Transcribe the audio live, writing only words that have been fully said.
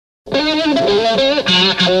From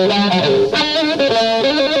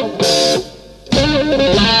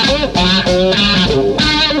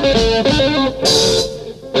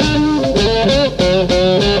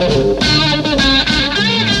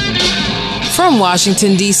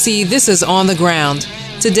Washington, D.C., this is On the Ground.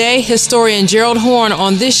 Today, historian Gerald Horne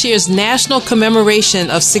on this year's national commemoration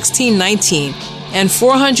of 1619 and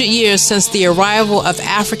 400 years since the arrival of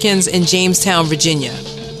Africans in Jamestown, Virginia.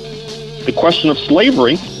 The question of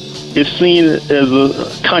slavery is seen as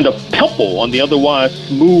a kind of pimple on the otherwise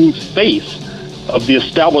smooth face of the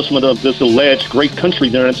establishment of this alleged great country,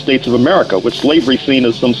 the United States of America, with slavery seen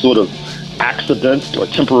as some sort of accident or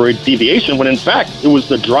temporary deviation, when in fact it was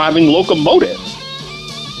the driving locomotive.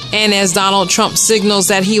 And as Donald Trump signals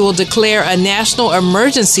that he will declare a national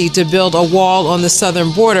emergency to build a wall on the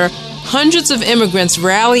southern border, hundreds of immigrants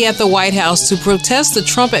rally at the White House to protest the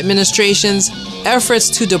Trump administration's efforts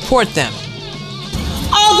to deport them.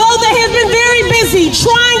 Although they have been very busy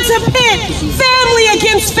trying to pit family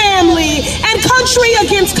against family and country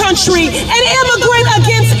against country and immigrant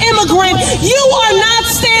against immigrant, you are not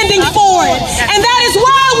standing for it. And that is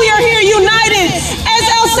why we are here united as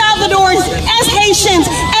El Salvadorans, as Haitians,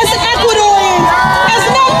 as Ecuadorians, as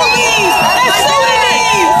Nepalese, as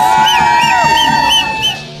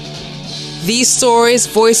Sudanese. These stories,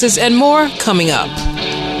 voices, and more coming up.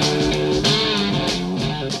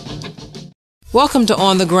 Welcome to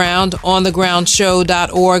On the Ground,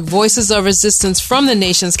 onthegroundshow.org, Voices of Resistance from the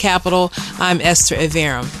nation's capital. I'm Esther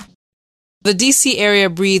Iverem. The D.C. area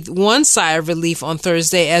breathed one sigh of relief on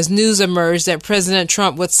Thursday as news emerged that President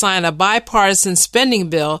Trump would sign a bipartisan spending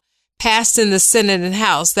bill passed in the Senate and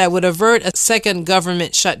House that would avert a second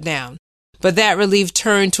government shutdown. But that relief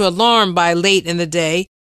turned to alarm by late in the day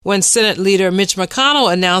when Senate Leader Mitch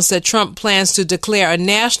McConnell announced that Trump plans to declare a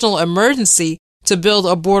national emergency to build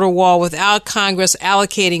a border wall without Congress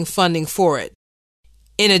allocating funding for it.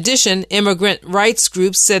 In addition, immigrant rights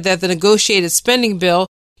groups said that the negotiated spending bill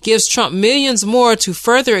gives Trump millions more to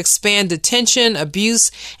further expand detention, abuse,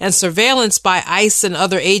 and surveillance by ICE and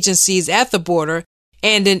other agencies at the border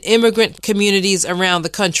and in immigrant communities around the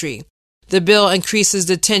country. The bill increases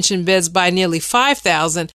detention beds by nearly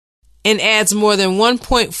 5,000 and adds more than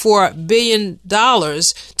 $1.4 billion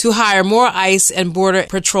to hire more ICE and Border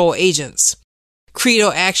Patrol agents.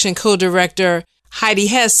 Credo Action co-director Heidi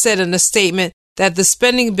Hess said in a statement that the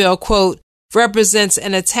spending bill, quote, represents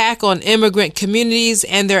an attack on immigrant communities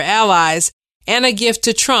and their allies and a gift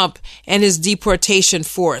to Trump and his deportation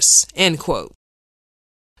force, end quote.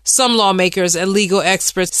 Some lawmakers and legal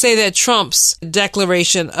experts say that Trump's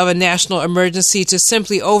declaration of a national emergency to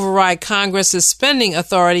simply override Congress's spending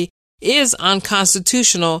authority is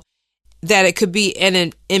unconstitutional, that it could be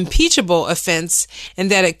an impeachable offense,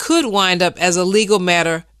 and that it could wind up as a legal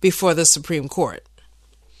matter before the Supreme Court.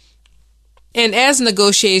 And as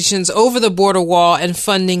negotiations over the border wall and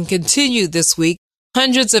funding continued this week,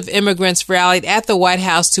 hundreds of immigrants rallied at the White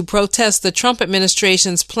House to protest the Trump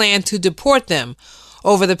administration's plan to deport them.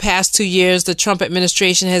 Over the past 2 years, the Trump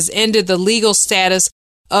administration has ended the legal status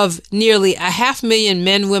of nearly 500,000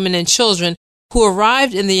 men, women, and children who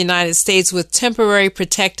arrived in the United States with temporary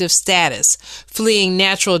protective status, fleeing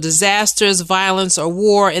natural disasters, violence, or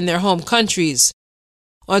war in their home countries.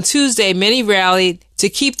 On Tuesday, many rallied to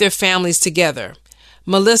keep their families together.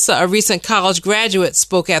 Melissa, a recent college graduate,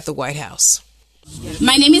 spoke at the White House.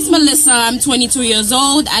 My name is Melissa. I'm 22 years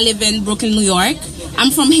old. I live in Brooklyn, New York.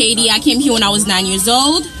 I'm from Haiti. I came here when I was 9 years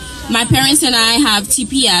old. My parents and I have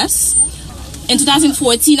TPS. In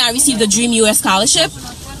 2014, I received the Dream US Scholarship,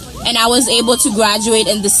 and I was able to graduate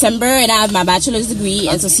in December, and I have my bachelor's degree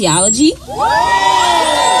in sociology.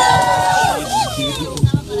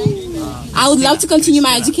 I would love to continue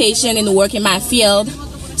my education and work in my field.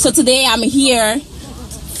 So today I'm here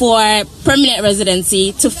for permanent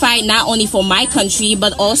residency to fight not only for my country,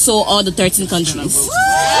 but also all the 13 countries.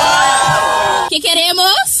 ¿Qué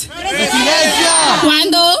queremos? Residencia.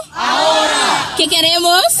 ¿Cuándo? Ahora. ¿Qué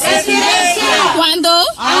queremos? Residencia. ¿Cuándo?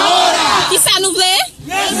 Ahora. Qui ça nous plaît?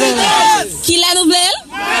 Residence. Qui la nous plaît?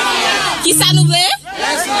 Qui ça nous plaît?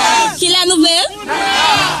 Residence. Qui la nous plaît?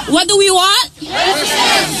 What do we want?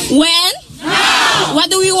 Residence. When? Now. What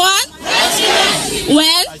do we want? Residence.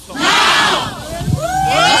 When? Now.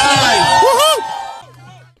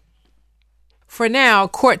 For now,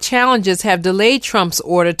 court challenges have delayed Trump's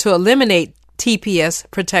order to eliminate TPS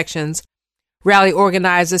protections. Rally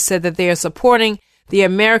organizers said that they are supporting the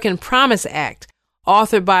American Promise Act,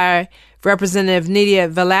 authored by Representative Nydia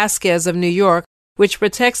Velasquez of New York, which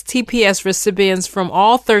protects TPS recipients from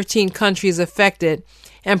all 13 countries affected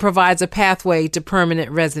and provides a pathway to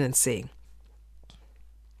permanent residency.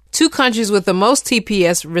 Two countries with the most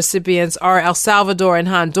TPS recipients are El Salvador and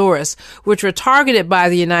Honduras, which were targeted by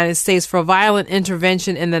the United States for violent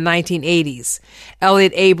intervention in the 1980s.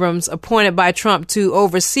 Elliott Abrams, appointed by Trump to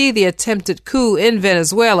oversee the attempted coup in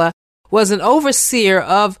Venezuela, was an overseer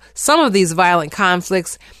of some of these violent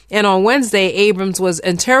conflicts, and on Wednesday, Abrams was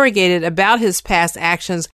interrogated about his past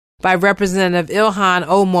actions by Representative Ilhan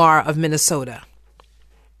Omar of Minnesota.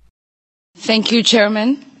 Thank you,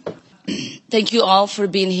 Chairman. Thank you all for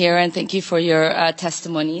being here, and thank you for your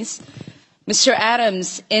testimonies. Mr.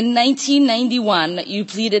 Adams, in 1991, you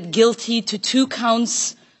pleaded guilty to 2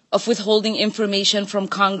 counts of withholding information from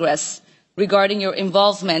Congress regarding your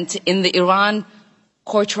involvement in the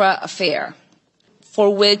Iran-Contra affair,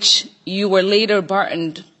 for which you were later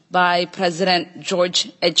pardoned by President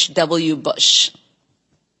George H.W. Bush.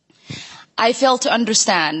 I fail to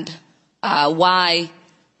understand why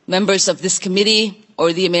members of this committee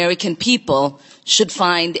or the American people should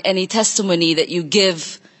find any testimony that you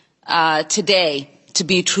give today to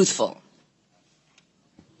be truthful.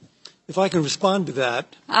 If I can respond to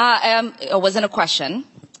that. It wasn't a question.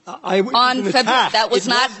 That was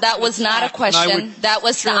not a question.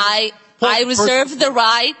 I reserve the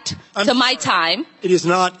right to my time. It is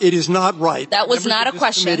not right. That was not a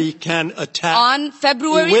question. Committee can attack on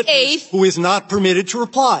February 8th, who is not permitted to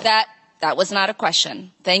reply. That was not a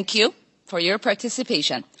question. Thank you for your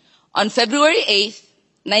participation. On February 8th,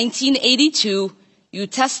 1982, you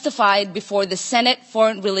testified before the Senate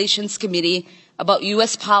Foreign Relations Committee about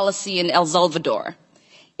U.S. policy in El Salvador.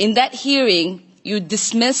 In that hearing, you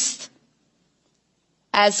dismissed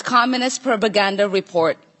as communist propaganda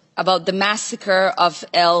report about the massacre of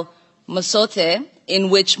El Mozote, in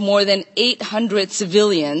which more than 800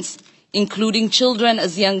 civilians, including children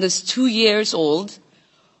as young as 2 years old,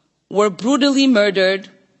 were brutally murdered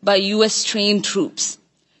by U.S. trained troops.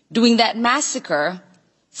 During that massacre,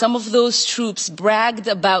 some of those troops bragged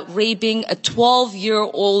about raping a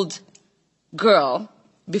 12-year-old girl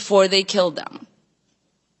before they killed them.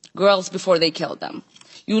 Girls before they killed them.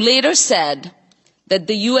 You later said that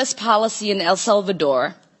the U.S. policy in El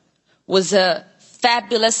Salvador was a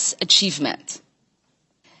fabulous achievement.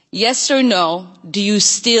 Yes or no, do you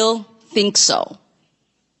still think so?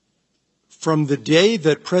 From the day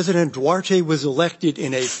that President Duarte was elected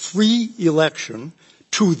in a free election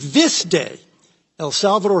to this day, El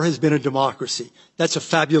Salvador has been a democracy. That's a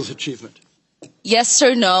fabulous achievement. Yes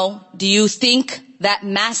or no, do you think that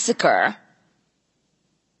massacre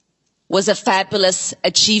was a fabulous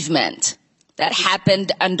achievement that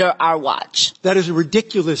happened under our watch? That is a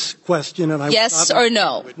ridiculous question, and yes or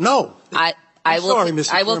no? No. I will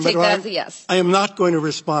take that as a yes. I am not going to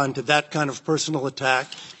respond to that kind of personal attack,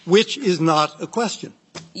 which is not a question.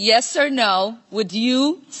 Yes or no, would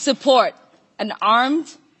you support an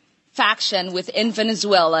armed faction within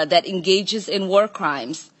Venezuela that engages in war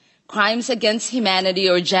crimes, crimes against humanity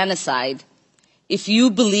or genocide, if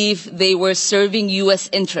you believe they were serving U.S.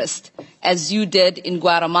 interest, as you did in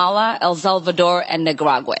Guatemala, El Salvador, and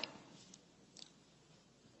Nicaragua?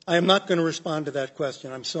 I am not going to respond to that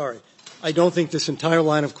question. I'm sorry. I don't think this entire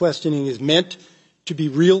line of questioning is meant to be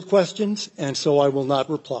real questions, and so I will not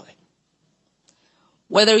reply.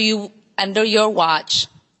 Whether under your watch,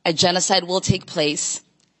 a genocide will take place,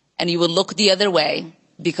 and you will look the other way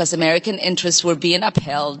because American interests were being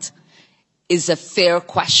upheld, is a fair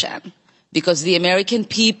question. Because the American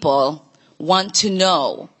people want to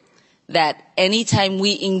know that anytime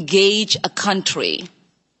we engage a country,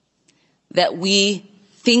 that we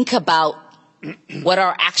think about what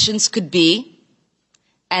our actions could be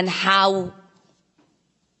and how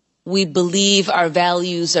we believe our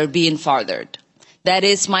values are being furthered. That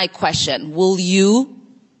is my question. Will you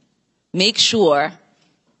make sure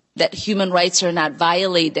that human rights are not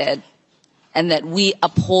violated and that we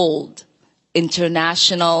uphold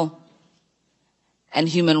international and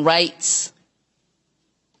human rights?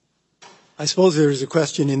 I suppose there is a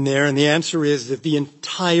question in there, and the answer is that the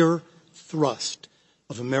entire thrust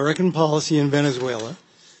of American policy in Venezuela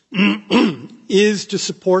is to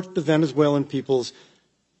support the Venezuelan people's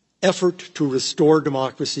effort to restore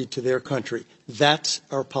democracy to their country. That's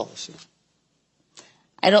our policy.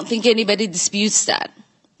 I don't think anybody disputes that.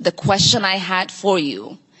 The question I had for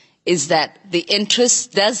you is that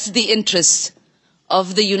does the interest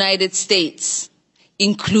of the United States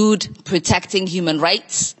include protecting human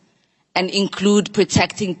rights and include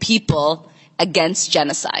protecting people against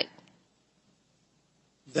genocide?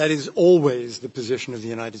 That is always the position of the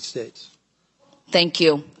United States. Thank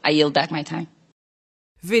you. I yield back my time.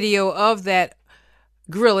 Video of that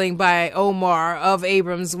grilling by Omar of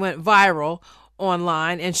Abrams went viral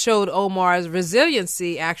online and showed Omar's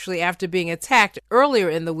resiliency actually after being attacked earlier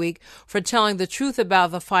in the week for telling the truth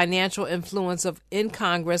about the financial influence in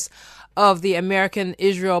Congress of the American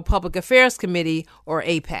Israel Public Affairs Committee, or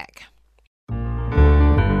AIPAC.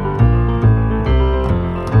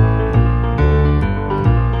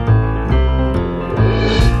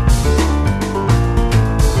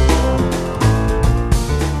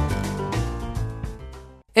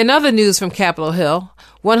 In other news from Capitol Hill,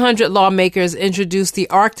 100 lawmakers introduced the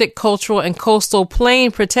Arctic Cultural and Coastal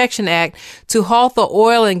Plain Protection Act to halt the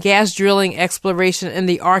oil and gas drilling exploration in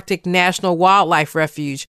the Arctic National Wildlife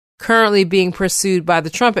Refuge, currently being pursued by the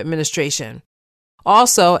Trump administration.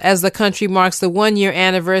 Also, as the country marks the one-year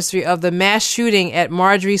anniversary of the mass shooting at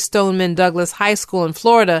Marjory Stoneman Douglas High School in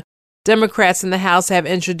Florida, Democrats in the House have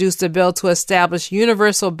introduced a bill to establish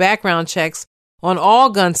universal background checks on all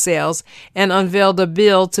gun sales and unveiled a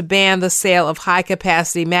bill to ban the sale of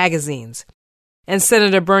high-capacity magazines. And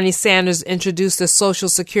Senator Bernie Sanders introduced the Social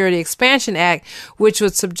Security Expansion Act, which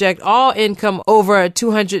would subject all income over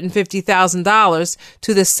 $250,000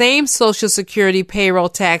 to the same Social Security payroll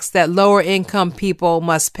tax that lower-income people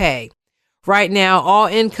must pay. Right now, all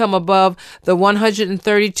income above the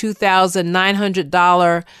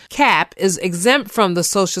 $132,900 cap is exempt from the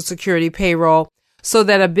Social Security payroll, so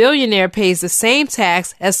that a billionaire pays the same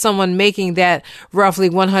tax as someone making that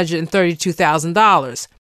roughly $132,000.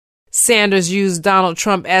 Sanders used Donald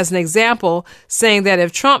Trump as an example, saying that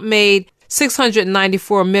if Trump made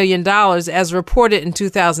 $694 million as reported in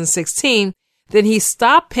 2016, then he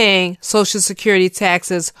stopped paying Social Security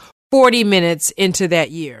taxes 40 minutes into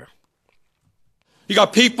that year. You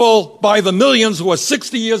got people by the millions who are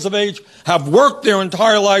 60 years of age, have worked their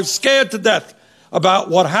entire lives, scared to death about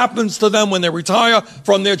what happens to them when they retire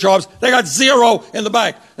from their jobs. They got zero in the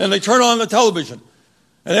bank, and they turn on the television.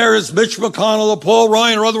 And there is Mitch McConnell or Paul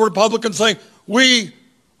Ryan or other Republicans saying, we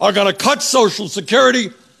are going to cut Social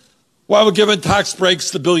Security while we're giving tax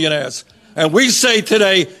breaks to billionaires. And we say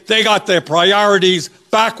today they got their priorities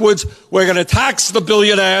backwards. We're going to tax the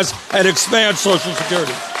billionaires and expand Social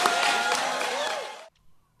Security.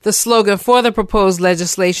 The slogan for the proposed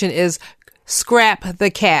legislation is "Scrap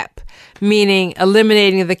the Cap," meaning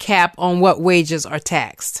eliminating the cap on what wages are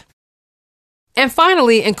taxed. And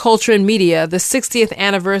finally, in culture and media, the 60th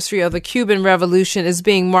anniversary of the Cuban Revolution is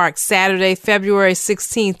being marked Saturday, February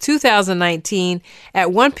 16, 2019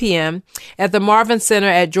 at 1 p.m. at the Marvin Center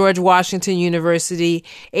at George Washington University,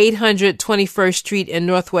 800 21st Street in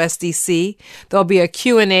Northwest D.C. There'll be a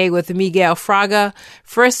Q&A with Miguel Fraga,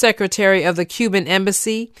 First Secretary of the Cuban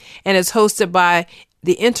Embassy, and it's hosted by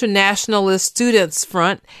the Internationalist Students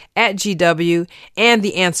Front at GW and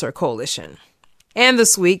the Answer Coalition. And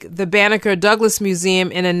this week, the Banneker Douglas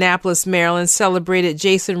Museum in Annapolis, Maryland celebrated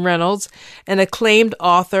Jason Reynolds, an acclaimed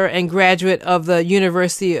author and graduate of the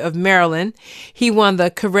University of Maryland. He won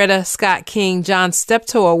the Coretta Scott King John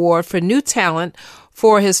Steptoe Award for New Talent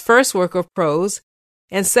for his first work of prose,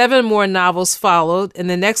 and 7 more novels followed in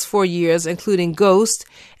the next 4 years, including Ghost,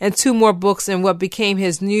 and 2 more books in what became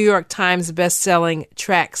his New York Times best-selling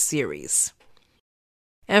Track series.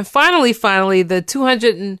 And finally, the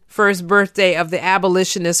 201st birthday of the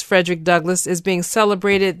abolitionist Frederick Douglass is being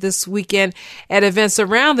celebrated this weekend at events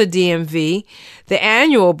around the DMV. The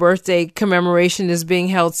annual birthday commemoration is being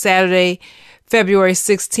held Saturday, February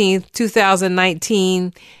 16th,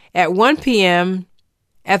 2019 at 1 p.m.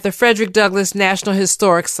 at the Frederick Douglass National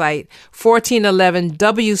Historic Site, 1411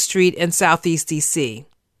 W Street in Southeast D.C.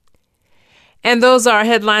 And those are our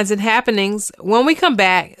headlines and happenings. When we come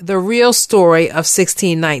back, the real story of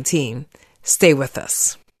 1619. Stay with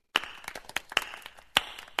us.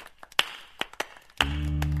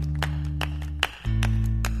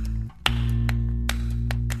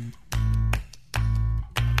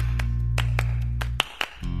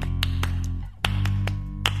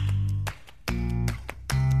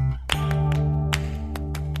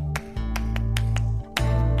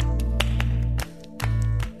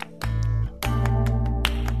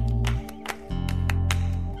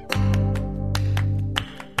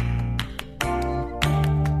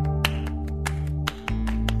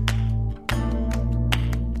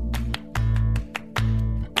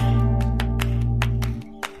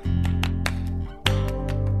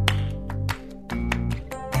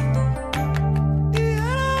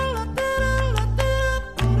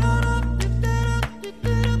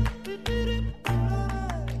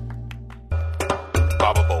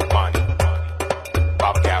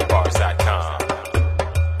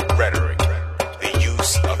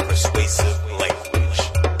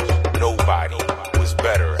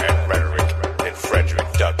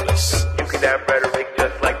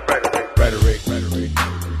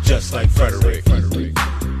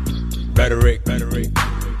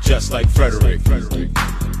 Frederick.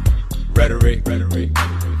 Rhetoric,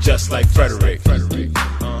 just like Frederick.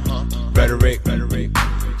 Rhetoric,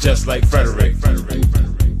 just like Frederick.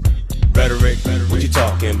 Rhetoric, what you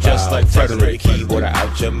talking? Just like Frederick. Keyboard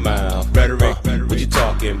out your mouth. Rhetoric, what you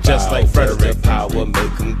talking? Just like Frederick. Power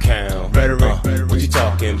make them count. Rhetoric, what you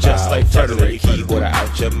talking? Just like Frederick. Keyboard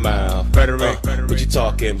out your mouth. Rhetoric, what you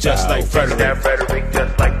talking? Just like Frederick.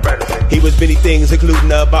 Just like Frederick. He was many things,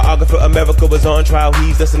 including a biographer. America was on trial.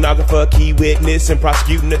 He's a stenographer, key witness, and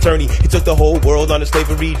prosecuting attorney. He took the whole world on a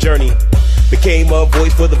slavery journey. Became a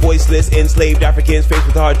voice for the voiceless, enslaved Africans faced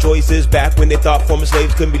with hard choices. Back when they thought former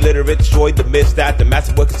slaves couldn't be literate, destroyed the myths that the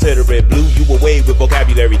masses were considerate. Blew you away with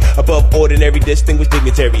vocabulary, above ordinary, distinguished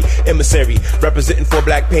dignitary, emissary, representing for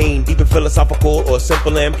black pain, deep and philosophical or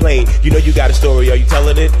simple and plain. You know you got a story, are you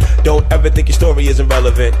telling it? Don't ever think your story isn't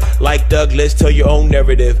relevant. Like Douglas, tell your own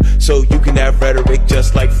narrative, so you can have rhetoric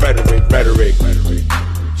just like Frederick. Rhetoric,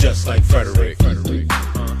 just like Frederick.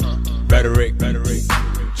 Rhetoric,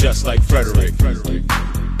 just like Frederick.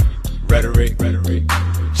 Rhetoric,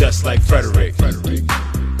 just like Frederick.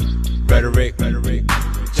 Rhetoric,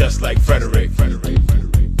 just like Frederick.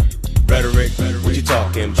 Rhetoric, what you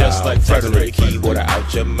talking? Just like Frederick. Keyboard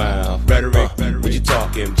out your mouth. Rhetoric, what you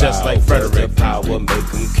talking? Just like Frederick. Power make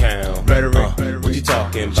them count. Rhetoric, what you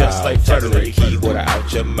talking? Just like Frederick. Keyboard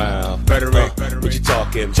out your mouth. Rhetoric, what you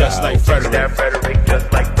talking? Just like Frederick.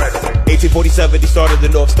 Just like Frederick. 1847, he started the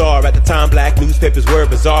North Star. At the time, black newspapers were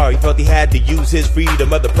bizarre. He felt he had to use his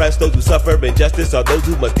freedom of the press. Those who suffer injustice are those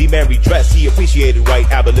who must demand redress. He appreciated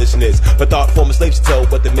white abolitionists, but thought former slaves should tell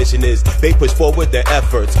what the mission is. They pushed forward their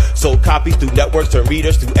efforts, sold copies through networks, turned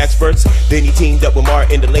readers through experts. Then he teamed up with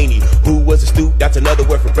Martin Delaney, who was astute, that's another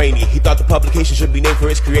word for brainy. He thought the publication should be named for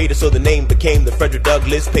its creator, so the name became the Frederick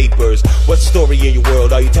Douglass Papers. What's the story in your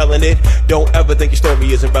world? Are you telling it? Don't ever think your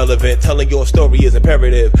story isn't relevant. Telling your story is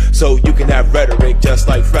imperative, so you can have rhetoric just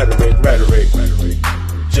like Frederick. Rhetoric,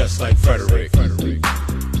 just like Frederick.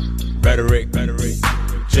 Rhetoric,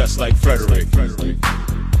 just like Frederick.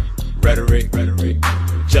 Rhetoric,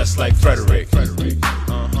 just like Frederick.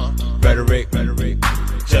 Rhetoric,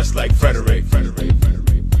 just like Frederick.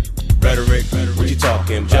 Rhetoric, what you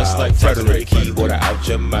talking? Just like Frederick. Keyboard out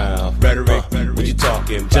your mouth. Rhetoric, what you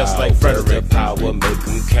talking? Just like Frederick. Power make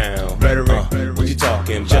them count. Rhetoric, what you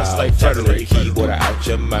talking? Just like Frederick. Keyboard out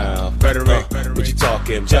your mouth. Rhetoric, what you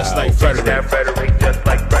talking? Just like Frederick. Just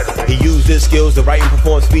like Frederick. He used his skills to write and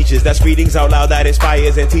perform speeches. That's readings out loud that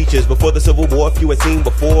inspires and teaches. Before the Civil War, few had seen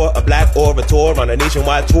before a black orator on a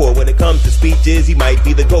nationwide tour. When it comes to speeches, he might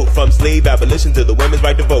be the GOAT. From slave abolition to the women's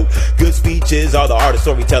right to vote. Good speeches are the art of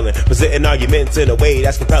storytelling, presenting arguments in a way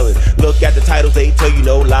that's compelling. Look at the titles, they tell you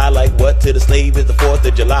no lie. Like what to the slave is the 4th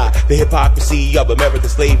of July. The hypocrisy of American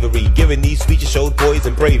slavery. Giving these speeches showed poise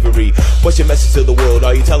and bravery. What's your message to the world?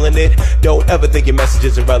 Are you telling it? Don't ever think your message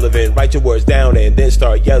is irrelevant. Write your words down and then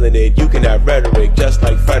start yelling it. You can have rhetoric just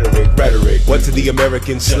like Frederick. Rhetoric. What to the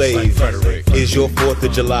American slave is your 4th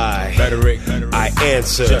of July? Rhetoric. I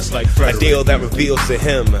answer just like a deal that reveals to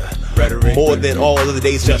him more than all of the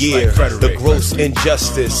days of the year, the gross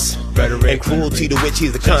injustice and cruelty to which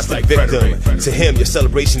he's the constant victim. To him, your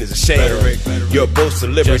celebration is a shame. Your boast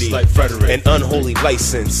of liberty, an unholy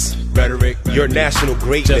license. Your national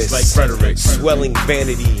greatness, swelling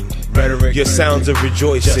vanity. Your sounds of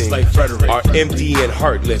rejoicing are empty and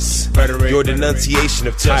heartless. Your denunciation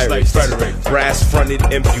of tyrants, brass-fronted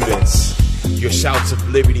impudence. Your shouts of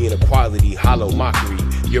liberty and equality, hollow mockery.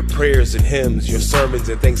 Your prayers and hymns, your sermons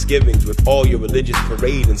and thanksgivings with all your religious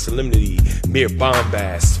parade and solemnity. Mere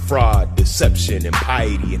bombast, fraud, deception,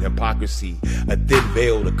 impiety, and hypocrisy. A thin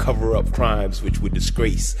veil to cover up crimes which would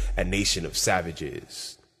disgrace a nation of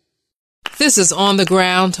savages. This is On the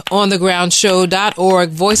Ground, onthegroundshow.org,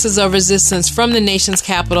 Voices of Resistance from the nation's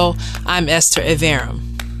capital. I'm Esther Iverem.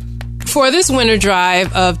 For this winter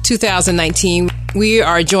drive of 2019, we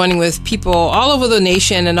are joining with people all over the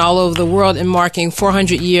nation and all over the world in marking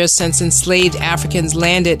 400 years since enslaved Africans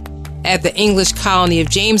landed at the English colony of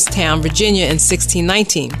Jamestown, Virginia in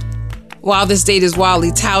 1619. While this date is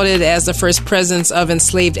widely touted as the first presence of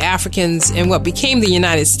enslaved Africans in what became the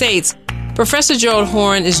United States, Professor Gerald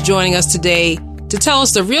Horne is joining us today to tell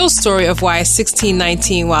us the real story of why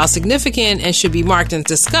 1619, while significant and should be marked and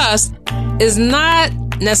discussed, is not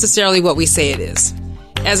necessarily what we say it is.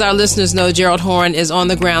 As our listeners know, Gerald Horne is On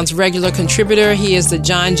the Ground's regular contributor. He is the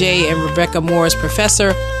John J. and Rebecca Morris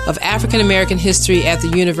Professor of African American History at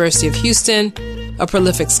the University of Houston, a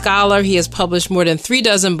prolific scholar. He has published more than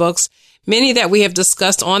 36 books, many that we have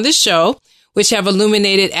discussed on this show, which have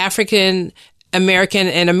illuminated African American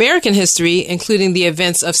and American history, including the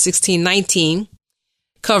events of 1619.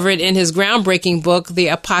 covered in his groundbreaking book, The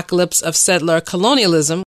Apocalypse of Settler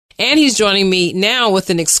Colonialism. And he's joining me now with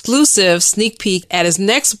an exclusive sneak peek at his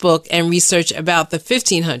next book and research about the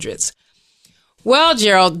 1500s. Well,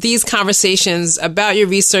 Gerald, these conversations about your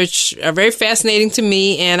research are very fascinating to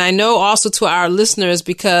me, and I know also to our listeners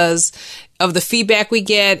because of the feedback we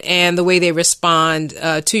get and the way they respond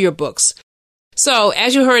to your books. So,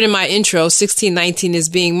 as you heard in my intro, 1619 is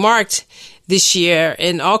being marked this year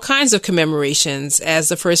in all kinds of commemorations as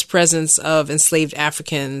the first presence of enslaved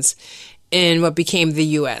Africans in what became the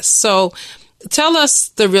U.S. So, tell us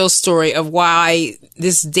the real story of why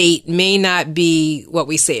this date may not be what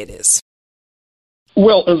we say it is.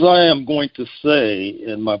 Well, as I am going to say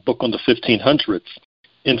in my book on the 1500s,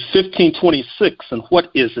 in 1526, in what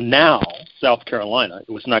is now South Carolina,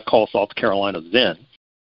 it was not called South Carolina then,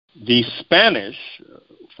 the Spanish,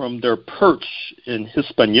 from their perch in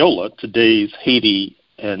Hispaniola, today's Haiti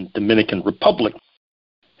and Dominican Republic,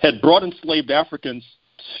 had brought enslaved Africans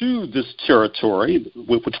to this territory,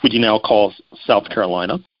 which we now call South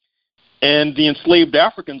Carolina, and the enslaved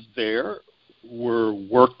Africans there were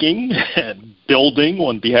working and building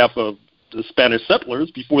on behalf of the Spanish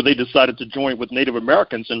settlers before they decided to join with Native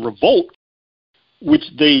Americans in revolt, which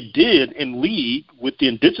they did in league with the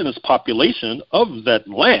indigenous population of that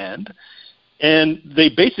land, and they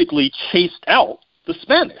basically chased out the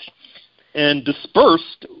Spanish and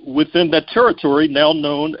dispersed within that territory now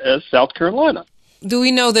known as South Carolina. Do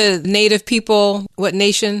we know the native people, what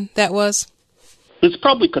nation that was? It's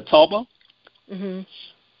probably Catawba,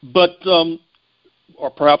 but or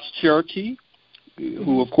perhaps Cherokee,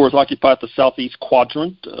 who, of course, occupied the southeast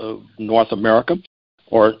quadrant of North America,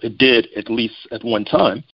 or it did at least at one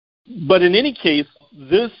time. But in any case,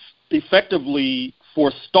 this effectively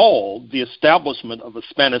forestalled the establishment of a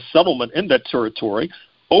Spanish settlement in that territory,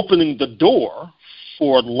 opening the door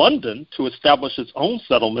for London to establish its own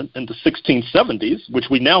settlement in the 1670s, which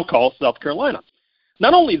we now call South Carolina.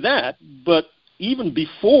 Not only that, but even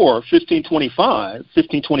before 1525,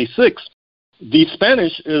 1526, the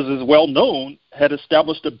Spanish, as well known, had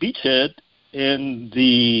established a beachhead in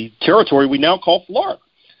the territory we now call Florida.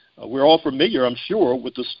 We're all familiar, I'm sure,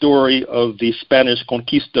 with the story of the Spanish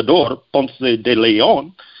conquistador, Ponce de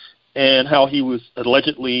Leon, and how he was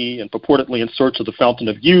allegedly and purportedly in search of the Fountain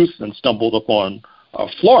of Youth and stumbled upon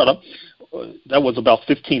Florida. That was about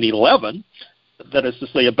 1511. That is to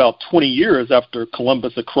say, about 20 years after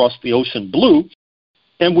Columbus had crossed the ocean blue.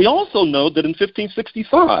 And we also know that in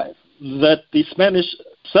 1565, that the Spanish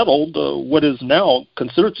settled what is now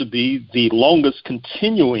considered to be the longest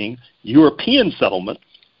continuing European settlement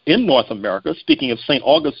in North America, speaking of St.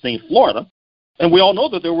 Augustine, Florida. And we all know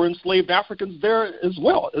that there were enslaved Africans there as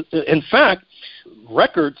well. In fact,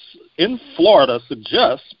 records in Florida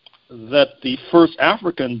suggest that the first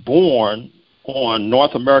African born on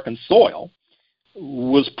North American soil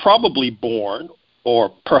was probably born,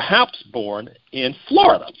 or perhaps born, in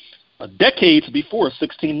Florida, decades before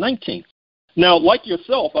 1619. Now, like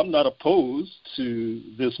yourself, I'm not opposed to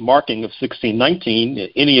this marking of 1619.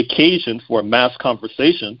 Any occasion for a mass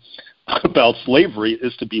conversation about slavery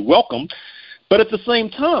is to be welcomed. But at the same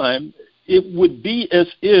time, it would be as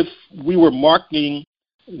if we were marking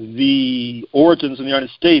the origins in the United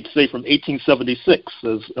States, say, from 1876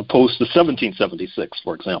 as opposed to 1776,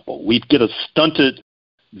 for example. We'd get a stunted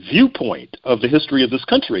viewpoint of the history of this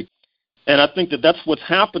country. And I think that that's what's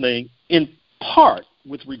happening in part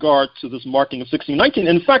with regard to this marking of 1619.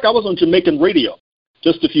 In fact, I was on Jamaican radio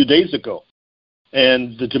just a few days ago,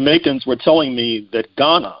 and the Jamaicans were telling me that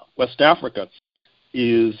Ghana, West Africa,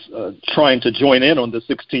 is trying to join in on the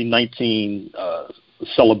 1619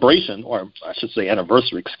 celebration, or I should say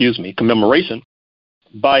anniversary, commemoration,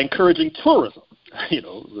 by encouraging tourism.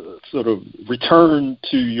 Sort of return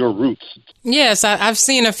to your roots. Yes, I've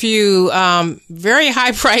seen a few very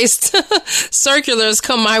high-priced circulars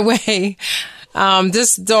come my way.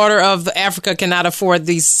 This daughter of Africa cannot afford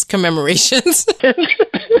these commemorations.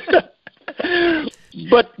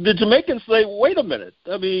 But the Jamaicans say, wait a minute.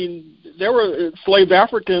 I mean, there were enslaved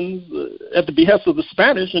Africans at the behest of the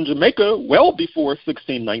Spanish in Jamaica well before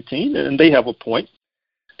 1619, and they have a point.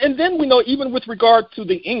 And then we know, even with regard to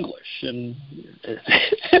the English, and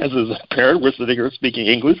as is apparent, we're sitting here speaking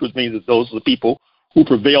English, which means that those are the people who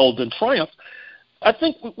prevailed and triumphed. I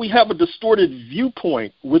think we have a distorted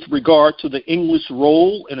viewpoint with regard to the English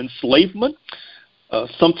role in enslavement,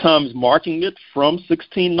 sometimes marking it from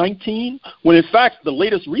 1619, when in fact the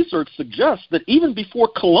latest research suggests that even before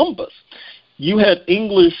Columbus, you had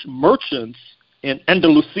English merchants in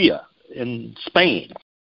Andalusia, in Spain,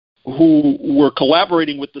 who were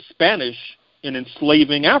collaborating with the Spanish in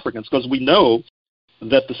enslaving Africans, because we know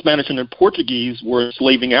that the Spanish and the Portuguese were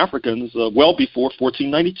enslaving Africans well before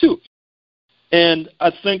 1492. And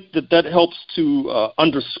I think that helps to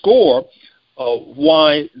underscore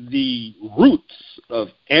why the roots of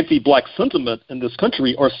anti-black sentiment in this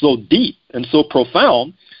country are so deep and so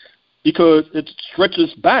profound, because it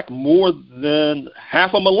stretches back more than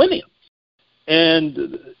half a millennium.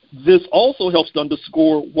 And this also helps to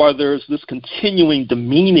underscore why there's this continuing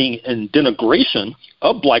demeaning and denigration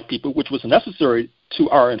of black people, which was necessary to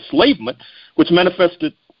our enslavement, which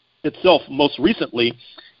manifested itself most recently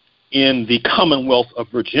in the Commonwealth of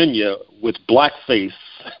Virginia, with blackface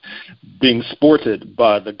being sported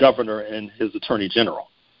by the governor and his attorney general.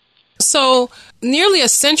 So nearly a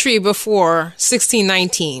century before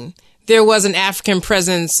 1619, there was an African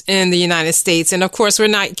presence in the United States. And of course, we're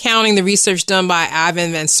not counting the research done by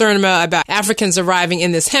Ivan Van Sertima about Africans arriving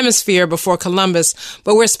in this hemisphere before Columbus,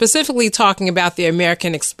 but we're specifically talking about the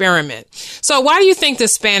American experiment. So why do you think the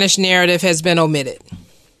Spanish narrative has been omitted?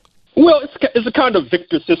 Well, it's a kind of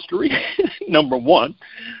victor's history, number one.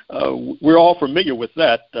 We're all familiar with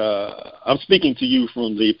that. I'm speaking to you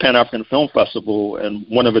from the Pan-African Film Festival, and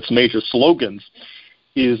one of its major slogans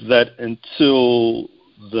is that until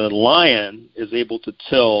the lion is able to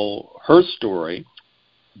tell her story,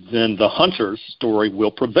 then the hunter's story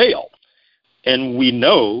will prevail. And we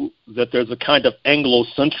know that there's a kind of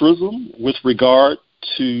Anglocentrism with regard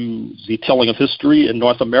to the telling of history in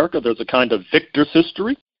North America. There's a kind of victor's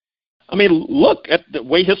history. I mean, look at the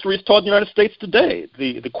way history is taught in the United States today.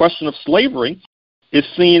 The question of slavery is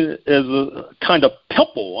seen as a kind of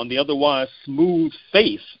pimple on the otherwise smooth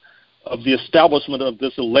face of the establishment of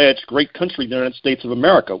this alleged great country, the United States of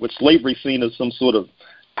America, with slavery seen as some sort of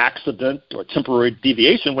accident or temporary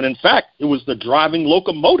deviation, when in fact it was the driving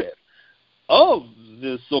locomotive of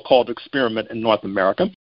this so-called experiment in North America.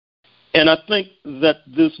 And I think that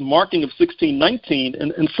this marking of 1619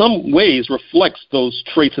 in some ways reflects those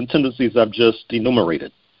traits and tendencies I've just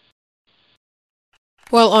enumerated.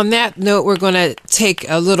 Well, on that note, we're going to take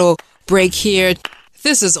a little break here.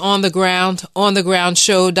 This is On the Ground,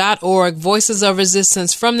 onthegroundshow.org, Voices of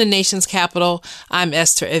Resistance from the nation's capital. I'm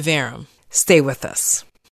Esther Iverem. Stay with us.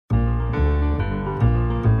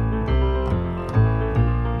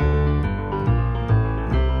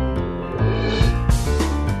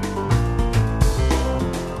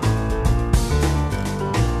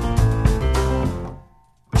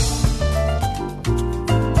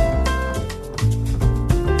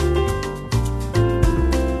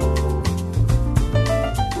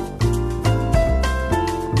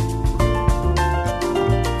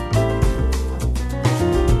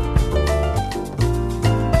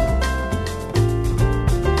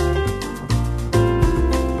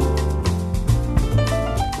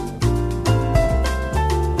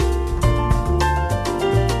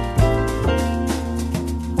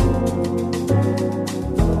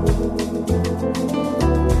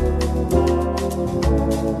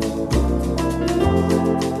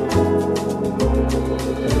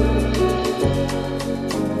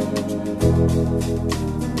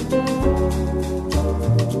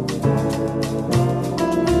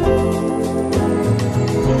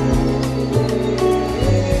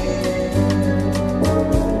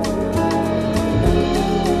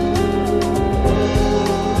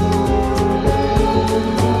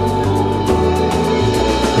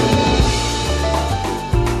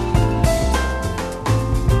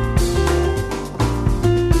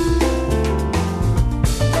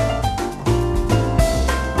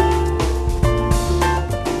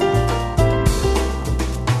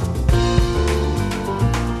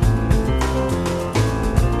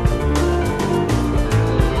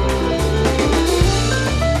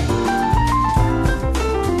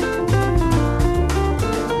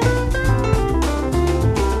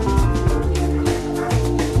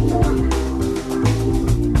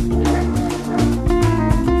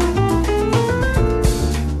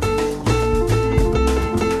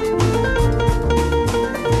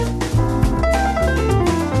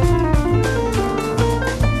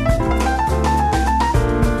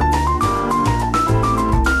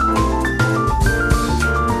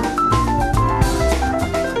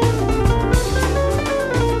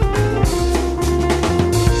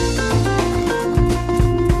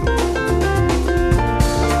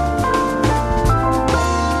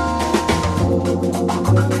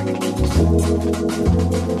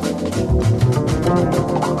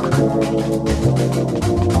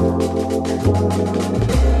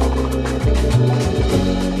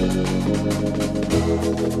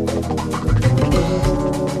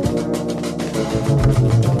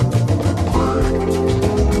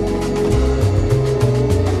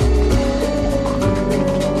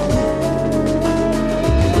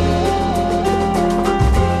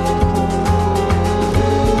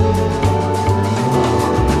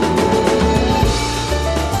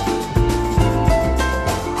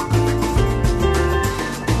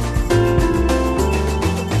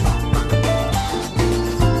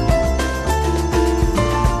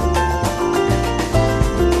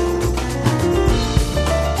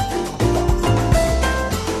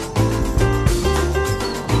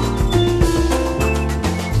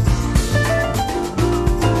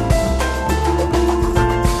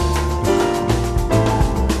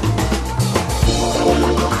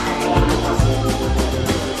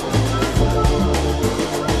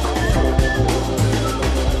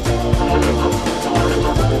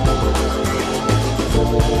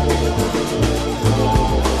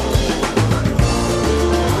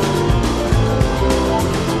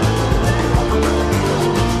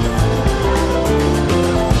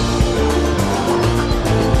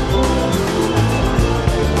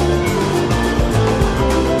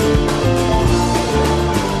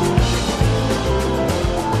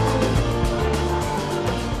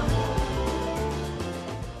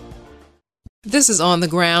 This is On the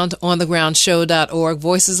Ground, onthegroundshow.org,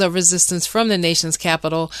 Voices of Resistance from the nation's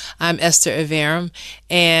capital. I'm Esther Iverem,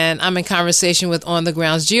 and I'm in conversation with On the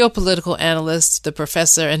Ground's geopolitical analyst, the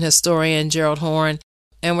professor and historian Gerald Horne,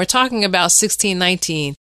 and we're talking about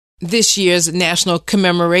 1619, this year's national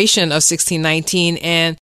commemoration of 1619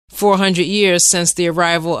 and 400 years since the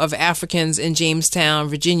arrival of Africans in Jamestown,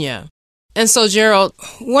 Virginia. And so, Gerald,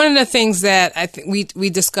 one of the things that I think we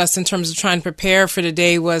discussed in terms of trying to prepare for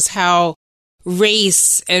today was how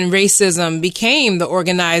race and racism became the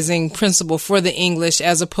organizing principle for the English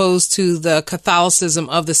as opposed to the Catholicism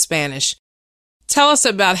of the Spanish. Tell us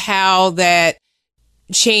about how that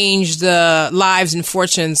changed the lives and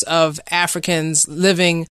fortunes of Africans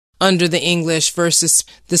living under the English versus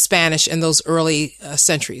the Spanish in those early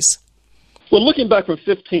centuries. Well, looking back from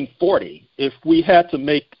 1540, if we had to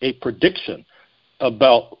make a prediction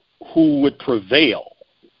about who would prevail,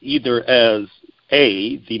 either as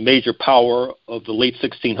A, the major power of the late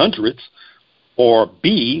 1600s, or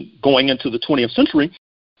B, going into the 20th century,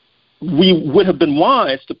 we would have been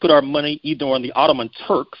wise to put our money either on the Ottoman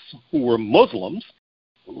Turks, who were Muslims,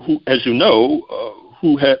 who, as you know,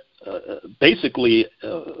 who had basically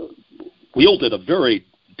wielded a very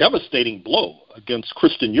devastating blow against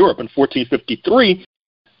Christian Europe in 1453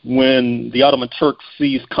 when the Ottoman Turks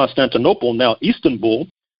seized Constantinople, now Istanbul,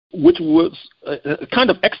 which was a kind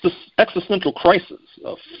of existential crisis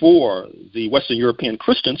for the Western European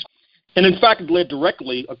Christians. And in fact, it led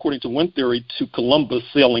directly, according to one theory, to Columbus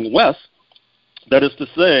sailing west. That is to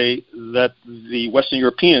say that the Western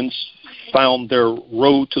Europeans found their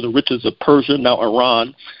road to the riches of Persia, now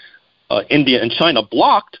Iran, India, and China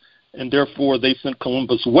blocked, and therefore they sent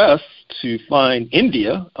Columbus west to find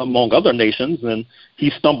India, among other nations, and he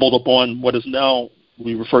stumbled upon what we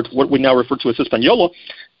now refer to as Hispaniola,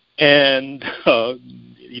 and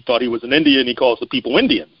he thought he was in India, and he calls the people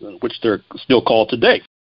Indians, which they're still called today.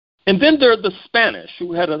 And then there are the Spanish,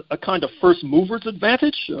 who had a kind of first mover's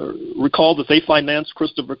advantage. Recall that they financed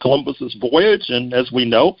Christopher Columbus's voyage, and as we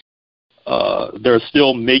know, there are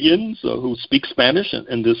still millions who speak Spanish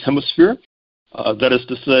in this hemisphere. That is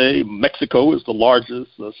to say, Mexico is the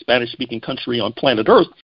largest Spanish-speaking country on planet Earth.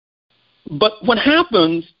 But what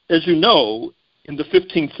happens, as you know, in the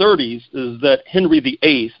 1530s is that Henry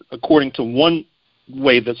VIII, according to one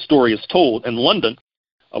way the story is told, in London,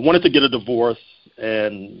 wanted to get a divorce,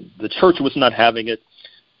 and the church was not having it,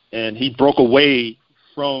 and he broke away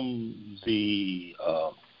from the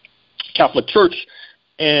Catholic Church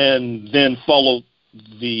and then followed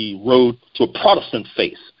the road to a Protestant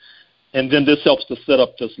faith. And then this helps to set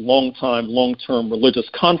up this long-term religious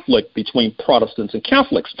conflict between Protestants and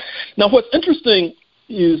Catholics. Now, what's interesting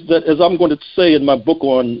is that, as I'm going to say in my book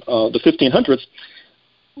on the 1500s,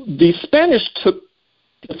 the Spanish took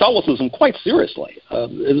Catholicism quite seriously.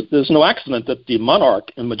 There's no accident that the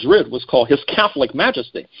monarch in Madrid was called His Catholic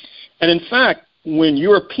Majesty. And in fact, when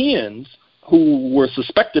Europeans who were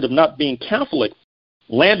suspected of not being Catholic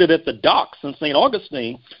landed at the docks in St.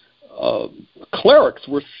 Augustine, clerics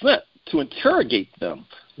were sent to interrogate them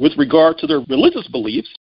with regard to their religious beliefs.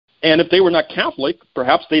 And if they were not Catholic,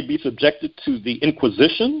 perhaps they'd be subjected to the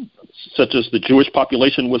Inquisition, such as the Jewish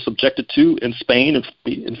population was subjected to in Spain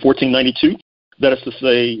in 1492. That is to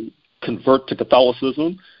say, convert to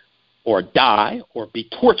Catholicism or die or be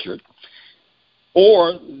tortured.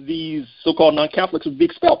 Or these so-called non-Catholics would be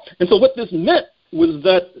expelled. And so what this meant was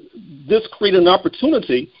that this created an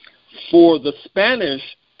opportunity for the Spanish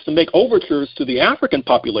to make overtures to the African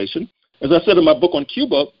population. As I said in my book on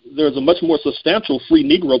Cuba, there's a much more substantial free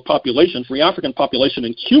Negro population, free African population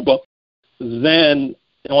in Cuba than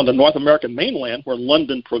on the North American mainland where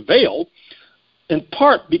London prevailed, in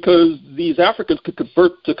part because these Africans could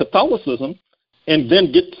convert to Catholicism and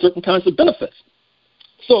then get certain kinds of benefits.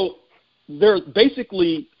 So there are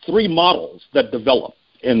basically three models that develop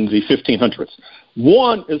in the 1500s.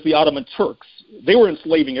 One is the Ottoman Turks. They were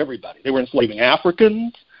enslaving everybody. They were enslaving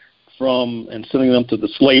Africans and sending them to the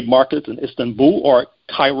slave markets in Istanbul or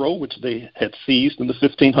Cairo, which they had seized in the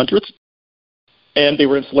 1500s. And they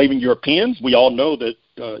were enslaving Europeans. We all know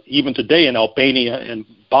that even today in Albania and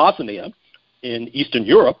Bosnia, in Eastern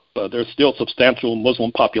Europe, there's still substantial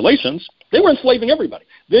Muslim populations. They were enslaving everybody.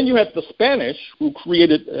 Then you had the Spanish, who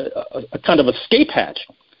created a kind of escape hatch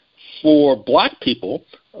for black people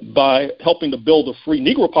by helping to build a free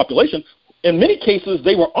Negro population. In many cases,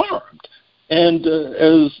 they were armed. And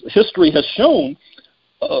as history has shown,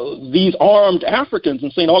 these armed Africans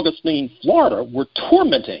in St. Augustine, Florida, were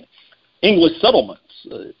tormenting English settlements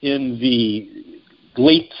in the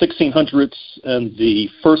late 1600s and the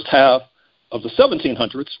first half of the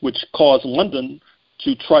 1700s, which caused London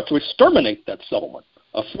to try to exterminate that settlement.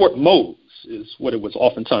 Fort Mose is what it was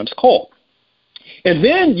oftentimes called. And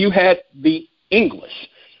then you had the English,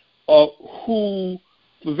 who,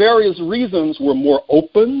 for various reasons, were more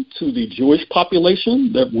open to the Jewish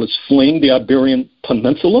population that was fleeing the Iberian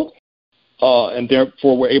Peninsula, and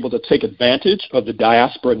therefore were able to take advantage of the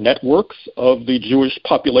diaspora networks of the Jewish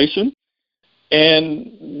population.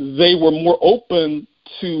 And they were more open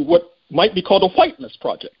to what might be called a whiteness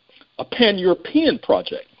project, a pan-European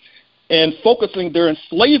project, and focusing their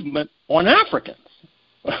enslavement on Africans.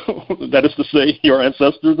 That is to say, your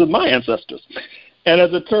ancestors and my ancestors. And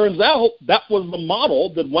as it turns out, that was the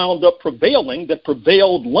model that wound up prevailing, that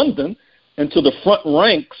prevailed London into the front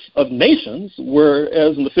ranks of nations,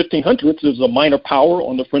 whereas in the 1500s, it was a minor power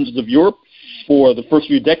on the fringes of Europe. For the first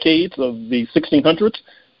few decades of the 1600s,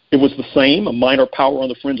 it was the same, a minor power on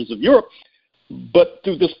the fringes of Europe. But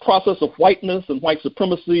through this process of whiteness and white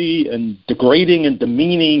supremacy and degrading and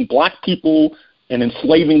demeaning black people and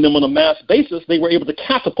enslaving them on a mass basis, they were able to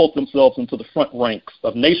catapult themselves into the front ranks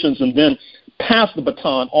of nations and then pass the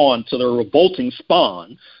baton on to their revolting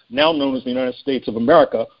spawn, now known as the United States of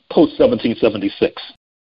America, post-1776.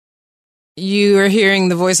 You are hearing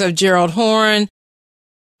the voice of Gerald Horne,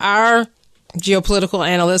 our geopolitical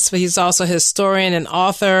analyst, but he's also a historian and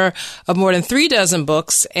author of more than 36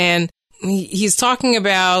 books. And he's talking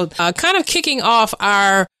about kind of kicking off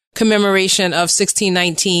our commemoration of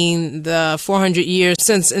 1619, the 400 years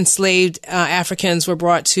since enslaved Africans were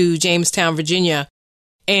brought to Jamestown, Virginia.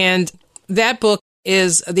 And that book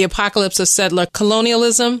is The Apocalypse of Settler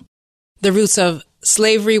Colonialism, The Roots of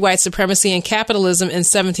Slavery, White Supremacy, and Capitalism in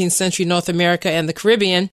 17th Century North America and the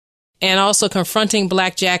Caribbean, and also Confronting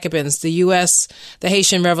Black Jacobins, the U.S., the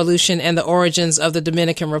Haitian Revolution, and the Origins of the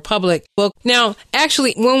Dominican Republic book. Now,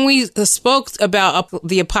 actually, when we spoke about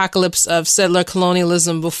the apocalypse of settler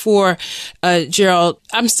colonialism before, Gerald,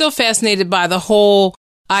 I'm still fascinated by the whole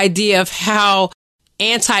idea of how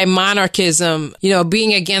anti-monarchism,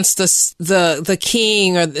 being against the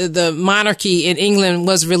king or the monarchy in England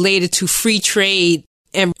was related to free trade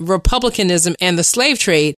and republicanism and the slave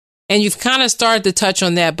trade. And you've kind of started to touch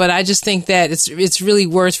on that, but I just think that it's really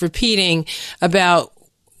worth repeating about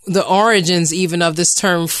the origins even of this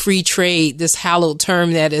term free trade, this hallowed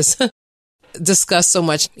term that is discussed so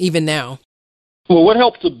much even now. Well, what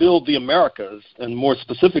helped to build the Americas, and more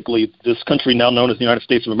specifically this country now known as the United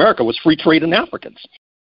States of America, was free trade in Africans.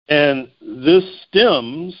 And this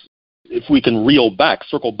stems, if we can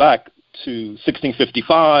circle back to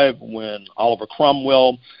 1655, when Oliver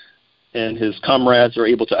Cromwell and his comrades are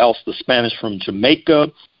able to oust the Spanish from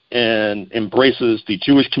Jamaica and embraces the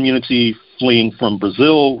Jewish community fleeing from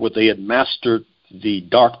Brazil, where they had mastered the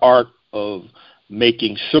dark art of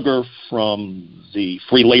making sugar from the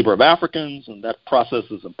free labor of Africans, and that process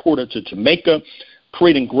is imported to Jamaica,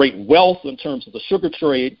 creating great wealth in terms of the sugar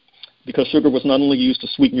trade, because sugar was not only used to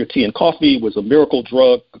sweeten your tea and coffee, it was a miracle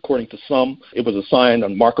drug, according to some. It was a sign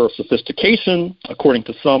and marker of sophistication, according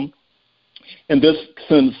to some. And this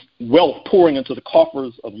sends wealth pouring into the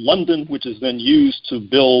coffers of London, which is then used to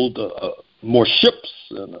build more ships,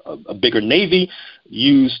 and a bigger navy,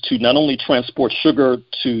 used to not only transport sugar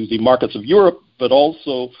to the markets of Europe, but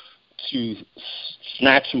also to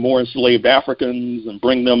snatch more enslaved Africans and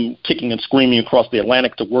bring them kicking and screaming across the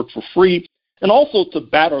Atlantic to work for free, and also to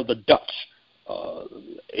batter the Dutch,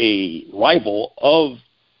 a rival of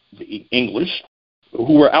the English,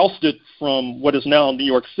 who were ousted from what is now New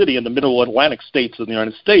York City in the middle Atlantic states of the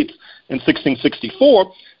United States in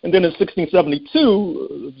 1664. And then in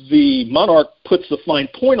 1672, the monarch puts a fine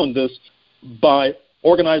point on this by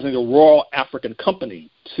organizing the Royal African Company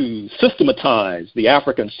to systematize the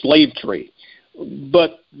African slave trade.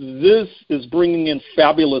 But this is bringing in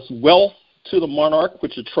fabulous wealth to the monarch,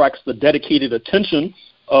 which attracts the dedicated attention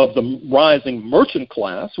of the rising merchant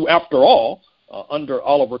class, who, after all, under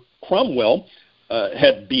Oliver Cromwell,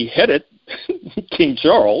 had beheaded King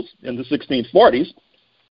Charles in the 1640s.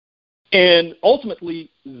 And ultimately,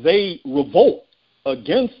 they revolt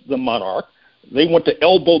against the monarch. They want to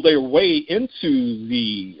elbow their way into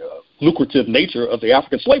the lucrative nature of the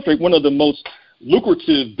African slave trade, one of the most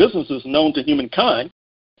lucrative businesses known to humankind.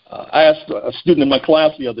 I asked a student in my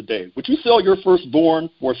class the other day, would you sell your firstborn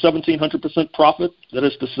for 1,700% profit? That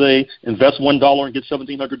is to say, invest $1 and get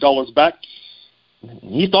 $1,700 back?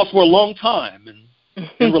 He thought for a long time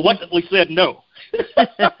and reluctantly said no.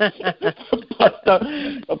 But,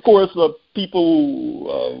 of course,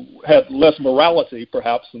 people had less morality,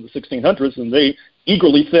 perhaps, in the 1600s, and they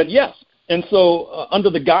eagerly said yes. And so under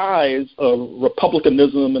the guise of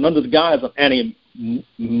republicanism and under the guise of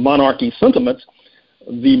anti-monarchy sentiments,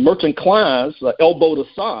 the merchant class elbowed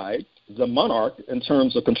aside the monarch in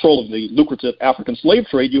terms of control of the lucrative African slave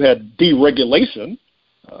trade. You had deregulation,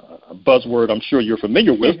 a buzzword I'm sure you're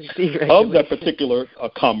familiar with, of that particular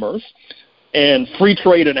commerce, and free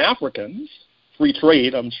trade in Africans. Free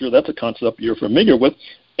trade, I'm sure that's a concept you're familiar with,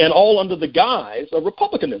 and all under the guise of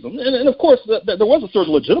republicanism. And of course, there was a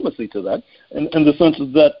certain legitimacy to that, in the sense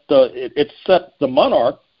that it set the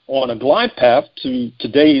monarch on a glide path to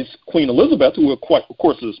today's Queen Elizabeth, who, of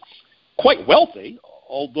course, is quite wealthy,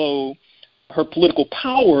 although her political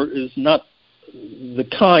power is not the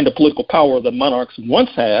kind of political power that monarchs once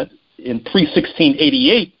had in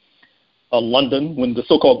pre-1688 London, when the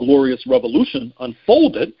so-called Glorious Revolution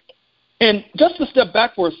unfolded. And just to step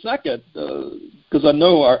back for a second, because I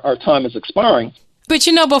know our time is expiring. But,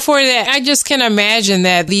 before that, I just can imagine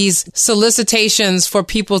that these solicitations for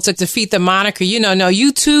people to defeat the monarchy, no,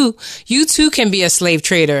 you too can be a slave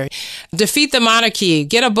trader. Defeat the monarchy,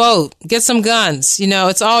 get a boat, get some guns,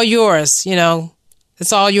 it's all yours,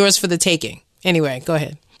 it's all yours for the taking. Anyway, go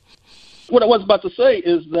ahead. What I was about to say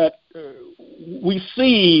is that we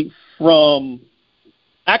see from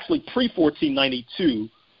actually pre-1492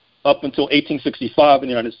 up until 1865 in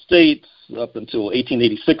the United States, up until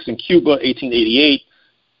 1886 in Cuba, 1888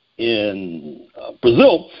 in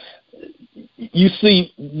Brazil, you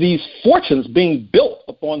see these fortunes being built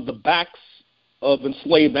upon the backs of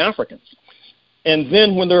enslaved Africans. And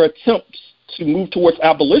then when there are attempts to move towards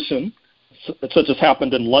abolition, such as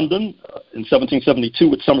happened in London in 1772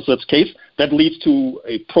 with Somerset's case, that leads to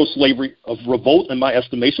a pro-slavery of revolt, in my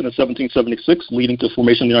estimation, in 1776, leading to the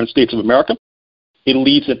formation of the United States of America. It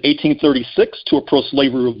leads in 1836 to a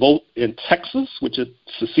pro-slavery revolt in Texas, which had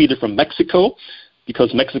seceded from Mexico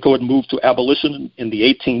because Mexico had moved to abolition in the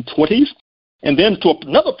 1820s, and then to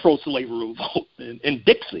another pro-slavery revolt in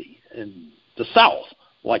Dixie, in the South,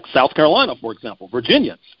 like South Carolina, for example,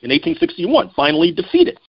 Virginia, in 1861, finally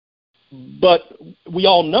defeated. But we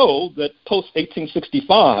all know that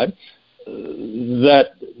post-1865,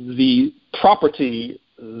 that the property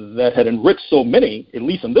that had enriched so many, at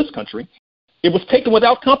least in this country, it was taken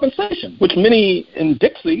without compensation, which many in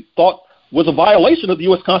Dixie thought was a violation of the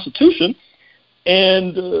U.S. Constitution.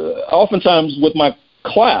 And oftentimes with my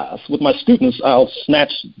class, with my students, I'll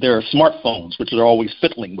snatch their smartphones, which they're always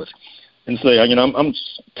fiddling with, and say, I'm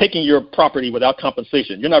taking your property without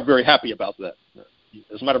compensation. You're not very happy about that.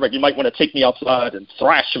 As a matter of fact, you might want to take me outside and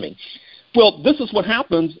thrash me. Well, this is what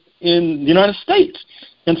happens in the United States.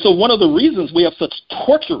 And so one of the reasons we have such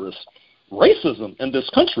torturous racism in this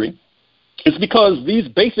country is because these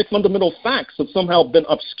basic fundamental facts have somehow been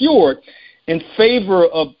obscured in favor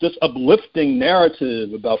of this uplifting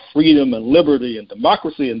narrative about freedom and liberty and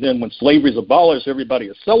democracy. And then when slavery is abolished, everybody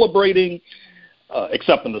is celebrating,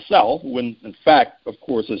 except in the South, when, in fact, of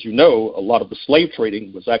course, as you know, a lot of the slave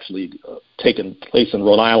trading was actually taking place in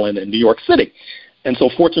Rhode Island and New York City. And so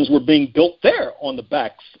fortunes were being built there on the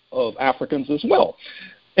backs of Africans as well.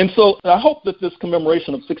 And so I hope that this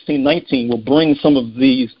commemoration of 1619 will bring some of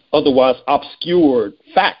these otherwise obscured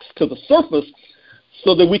facts to the surface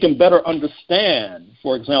so that we can better understand,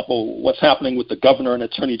 for example, what's happening with the governor and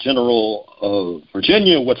attorney general of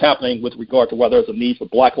Virginia, what's happening with regard to why there's a need for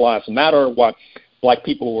Black Lives Matter, why Black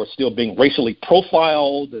people are still being racially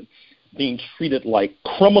profiled and being treated like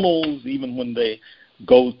criminals even when they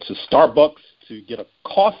go to Starbucks to get a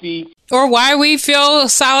coffee. Or why we feel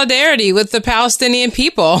solidarity with the Palestinian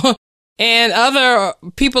people and other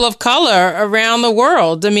people of color around the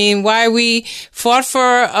world. I mean, why we fought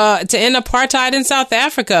for to end apartheid in South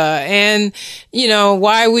Africa, and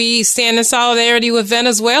why we stand in solidarity with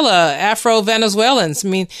Venezuela, Afro-Venezuelans. I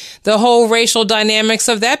mean, the whole racial dynamics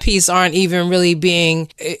of that piece aren't even really being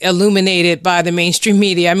illuminated by the mainstream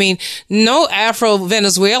media. I mean, no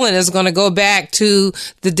Afro-Venezuelan is going to go back to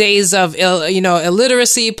the days of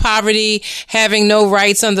illiteracy, poverty, having no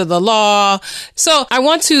rights under the law. So I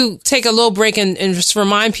want to take a little break and just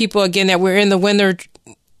remind people again that we're in the winter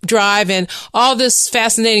drive, and all this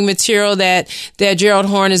fascinating material that Gerald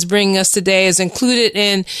Horne is bringing us today is included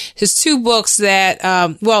in his two books that,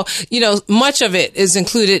 much of it is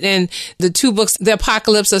included in the two books, The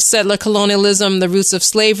Apocalypse of Settler Colonialism, The Roots of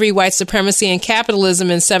Slavery, White Supremacy and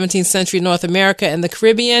Capitalism in 17th Century North America and the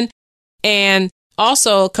Caribbean, and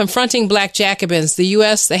also Confronting Black Jacobins, the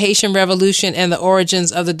U.S., the Haitian Revolution, and the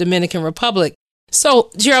Origins of the Dominican Republic. So,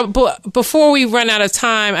 Gerald, before we run out of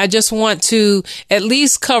time, I just want to at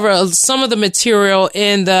least cover some of the material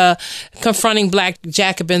in the Confronting Black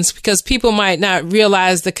Jacobins, because people might not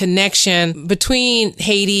realize the connection between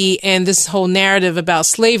Haiti and this whole narrative about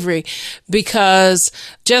slavery, because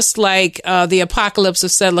just like the Apocalypse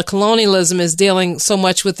of Settler Colonialism is dealing so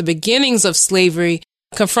much with the beginnings of slavery,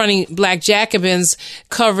 Confronting Black Jacobins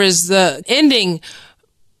covers the ending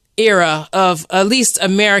era of at least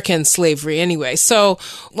American slavery anyway. So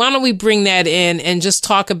why don't we bring that in and just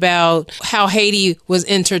talk about how Haiti was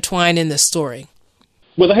intertwined in this story?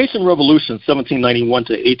 Well, the Haitian Revolution, 1791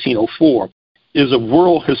 to 1804, is of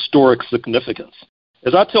world historic significance.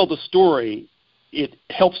 As I tell the story, it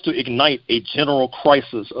helps to ignite a general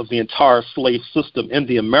crisis of the entire slave system in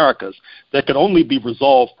the Americas that could only be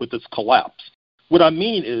resolved with its collapse. What I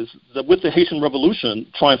mean is that with the Haitian Revolution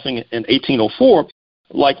triumphing in 1804,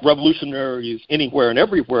 like revolutionaries anywhere and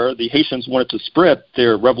everywhere, the Haitians wanted to spread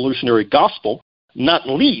their revolutionary gospel, not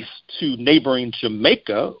least to neighboring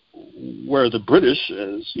Jamaica, where the British,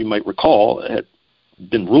 as you might recall, had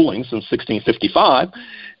been ruling since 1655.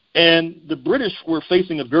 And the British were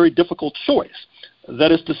facing a very difficult choice.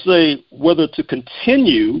 That is to say, whether to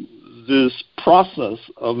continue this process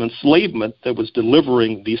of enslavement that was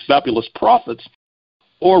delivering these fabulous profits,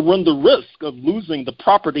 or run the risk of losing the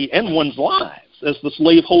property and one's lives, as the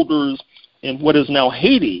slaveholders in what is now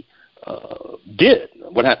Haiti did.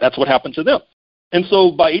 That's what happened to them. And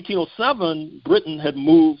so by 1807, Britain had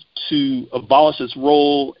moved to abolish its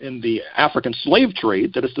role in the African slave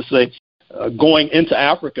trade, that is to say, going into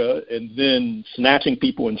Africa and then snatching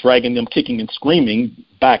people and dragging them kicking and screaming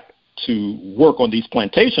back to work on these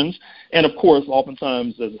plantations. And, of course,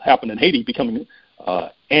 oftentimes, as happened in Haiti, becoming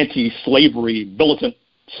anti-slavery militant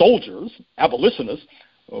soldiers, abolitionists,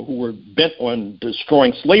 who were bent on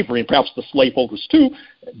destroying slavery, and perhaps the slaveholders too.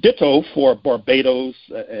 Ditto for Barbados,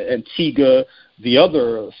 Antigua, the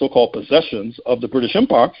other so-called possessions of the British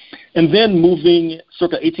Empire. And then moving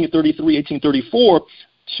circa 1833, 1834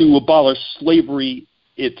 to abolish slavery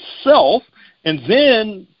itself, and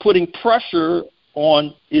then putting pressure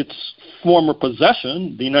on its former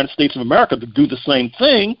possession, the United States of America, to do the same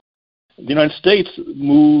thing. The United States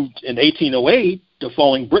moved in 1808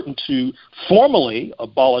 following Britain to formally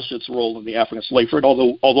abolish its role in the African slave trade,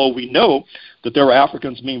 although we know that there were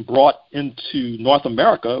Africans being brought into North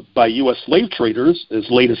America by U.S. slave traders as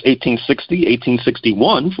late as 1860,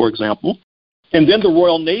 1861, for example. And then the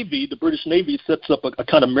Royal Navy, the British Navy, sets up a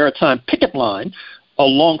kind of maritime picket line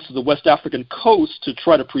along the West African coast to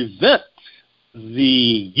try to prevent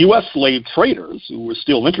the U.S. slave traders, who were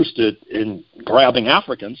still interested in grabbing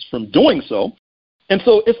Africans, from doing so. And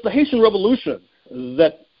so it's the Haitian Revolution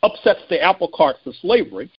that upsets the apple cart for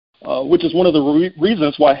slavery, which is one of the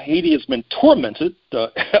reasons why Haiti has been tormented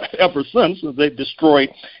ever since. They've destroyed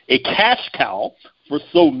a cash cow for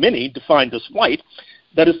so many defined as white.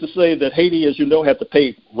 That is to say that Haiti, as you know, had to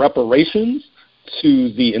pay reparations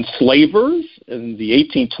to the enslavers in the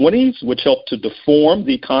 1820s, which helped to deform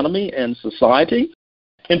the economy and society.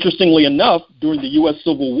 Interestingly enough, during the U.S.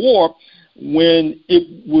 Civil War, when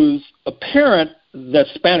it was apparent that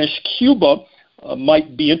Spanish Cuba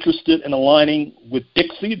might be interested in aligning with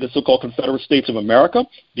Dixie, the so-called Confederate States of America,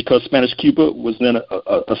 because Spanish Cuba was then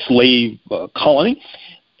a slave colony.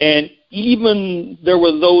 And even there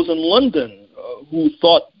were those in London who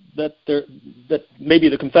thought that maybe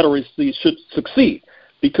the Confederacy should succeed,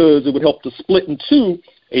 because it would help to split in two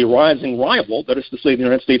a rising rival, that is to say the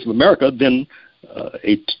United States of America, then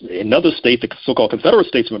another state, the so-called Confederate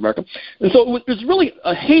States of America. And so it was really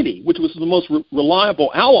Haiti, which was the most reliable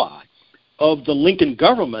ally of the Lincoln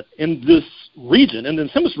government in this region, and in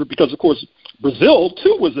this hemisphere, because, of course, Brazil,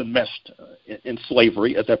 too, was enmeshed in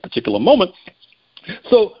slavery at that particular moment.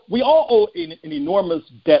 So we all owe an enormous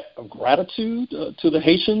debt of gratitude to the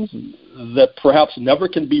Haitians that perhaps never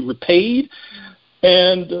can be repaid.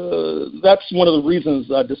 And that's one of the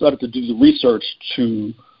reasons I decided to do the research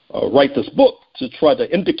to write this book, to try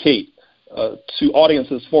to indicate to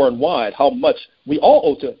audiences far and wide how much we all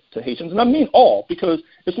owe to Haitians. And I mean all, because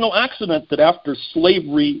it's no accident that after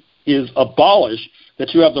slavery is abolished,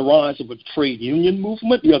 that you have the rise of a trade union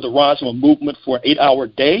movement, you have the rise of a movement for an 8-hour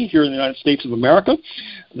day here in the United States of America.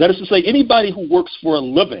 That is to say, anybody who works for a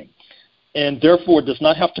living and therefore does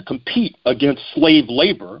not have to compete against slave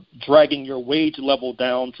labor, dragging your wage level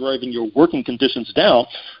down, dragging your working conditions down,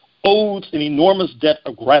 owes an enormous debt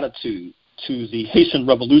of gratitude to the Haitian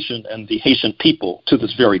Revolution and the Haitian people to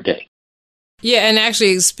this very day. Yeah, and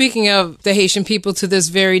actually, speaking of the Haitian people to this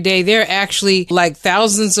very day, there are actually like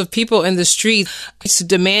thousands of people in the street to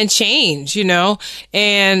demand change, you know,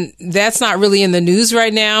 and that's not really in the news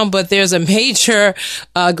right now, but there's a major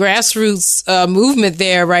grassroots movement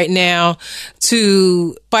there right now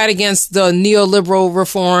to fight against the neoliberal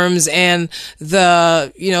reforms and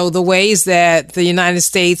the ways that the United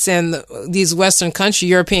States and these Western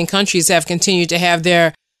European countries have continued to have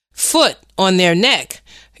their foot on their neck,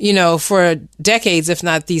 you know, for decades, if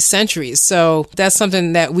not these centuries. So that's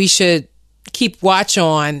something that we should keep watch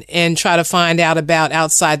on and try to find out about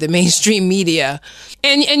outside the mainstream media.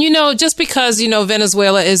 And just because,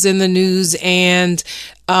 Venezuela is in the news and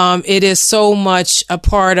it is so much a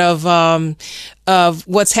part of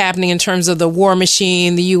what's happening in terms of the war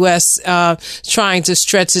machine, the U.S. Trying to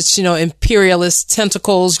stretch its, imperialist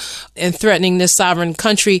tentacles and threatening this sovereign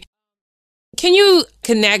country. Can you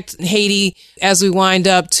connect Haiti as we wind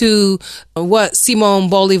up to what Simon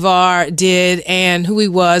Bolivar did and who he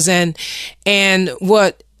was and that's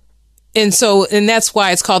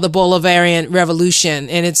why it's called the Bolivarian Revolution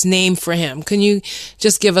and it's named for him. Can you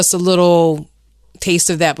just give us a little taste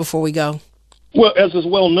of that before we go? Well, as is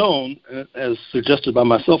well known, as suggested by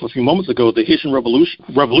myself a few moments ago, the Haitian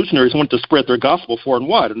revolutionaries wanted to spread their gospel far and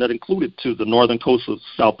wide, and that included to the northern coast of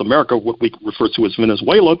South America, what we refer to as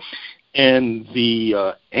Venezuela, and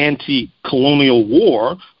the anti-colonial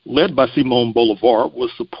war led by Simon Bolivar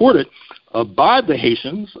was supported by the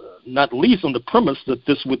Haitians, not least on the premise that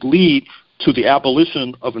this would lead to the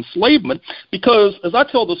abolition of enslavement, because as I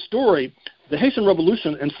tell the story, the Haitian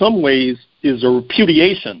Revolution in some ways is a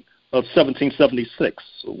repudiation of 1776,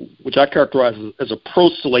 which I characterize as a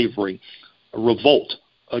pro-slavery revolt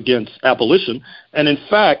against abolition. And in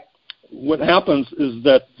fact, what happens is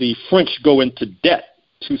that the French go into debt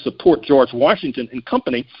to support George Washington and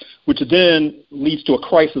company, which then leads to a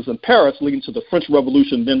crisis in Paris, leading to the French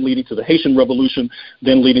Revolution, then leading to the Haitian Revolution,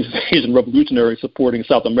 then leading to the Haitian revolutionaries supporting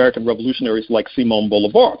South American revolutionaries like Simon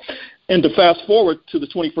Bolivar. And to fast forward to the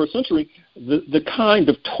 21st century, the kind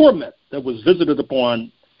of torment that was visited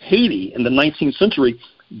upon Haiti in the 19th century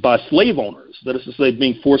by slave owners, that is to say,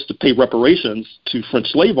 being forced to pay reparations to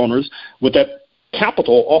French slave owners, with that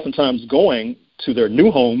capital oftentimes going to their new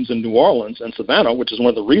homes in New Orleans and Savannah, which is one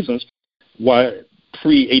of the reasons why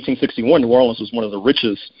pre-1861 New Orleans was one of the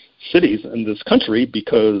richest cities in this country,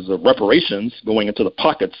 because of reparations going into the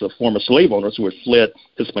pockets of former slave owners who had fled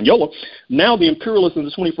Hispaniola. Now the imperialists in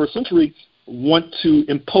the 21st century want to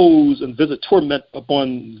impose and visit torment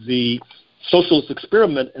upon the socialist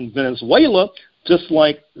experiment in Venezuela, just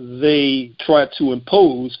like they tried to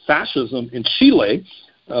impose fascism in Chile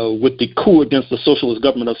with the coup against the socialist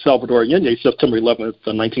government of Salvador Allende, September 11th,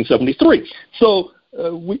 1973. So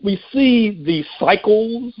we see these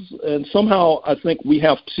cycles, and somehow I think we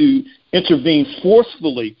have to intervene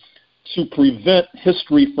forcefully to prevent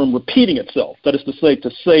history from repeating itself. That is to say, to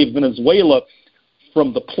save Venezuela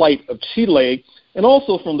from the plight of Chile and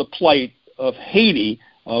also from the plight of Haiti,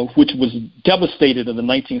 which was devastated in the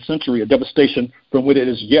 19th century, a devastation from which it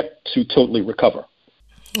is yet to totally recover.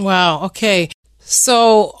 Wow. Okay.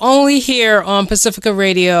 So only here on Pacifica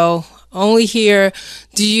Radio, only here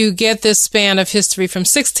do you get this span of history from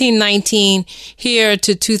 1619 here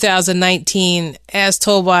to 2019, as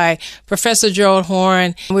told by Professor Gerald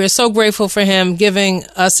Horne. We are so grateful for him giving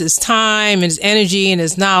us his time and his energy and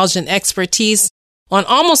his knowledge and expertise on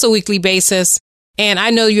almost a weekly basis. And I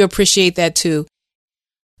know you appreciate that too.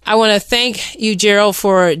 I want to thank you, Gerald,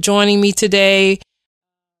 for joining me today.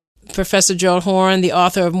 Professor Gerald Horne, the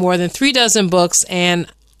author of more than 36 books and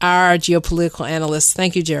our geopolitical analyst.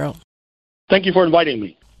 Thank you, Gerald. Thank you for inviting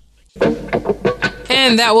me.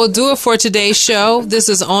 And that will do it for today's show. This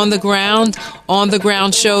is On the Ground,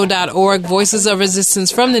 onthegroundshow.org, Voices of Resistance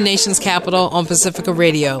from the nation's capital on Pacifica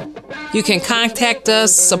Radio. You can contact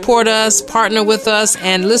us, support us, partner with us,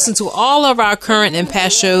 and listen to all of our current and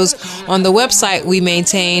past shows on the website we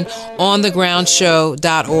maintain,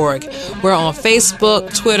 onthegroundshow.org. We're on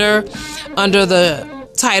Facebook, Twitter, under the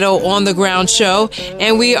title On the Ground Show,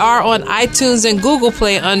 and we are on iTunes and Google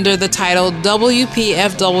Play under the title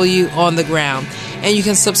WPFW On the Ground. And you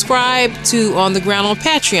can subscribe to On the Ground on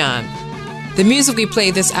Patreon. The music we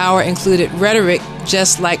played this hour included Rhetoric,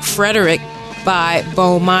 Just Like Frederick by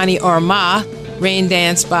Bomani Orma, Rain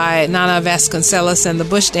Dance by Nana Vasconcelos and the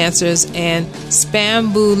Bush Dancers, and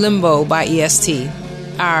Spamboo Limbo by EST.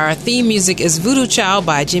 Our theme music is Voodoo Child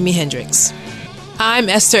by Jimi Hendrix. I'm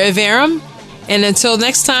Esther Iverum, and until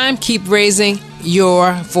next time, keep raising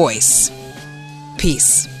your voice.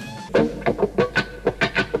 Peace.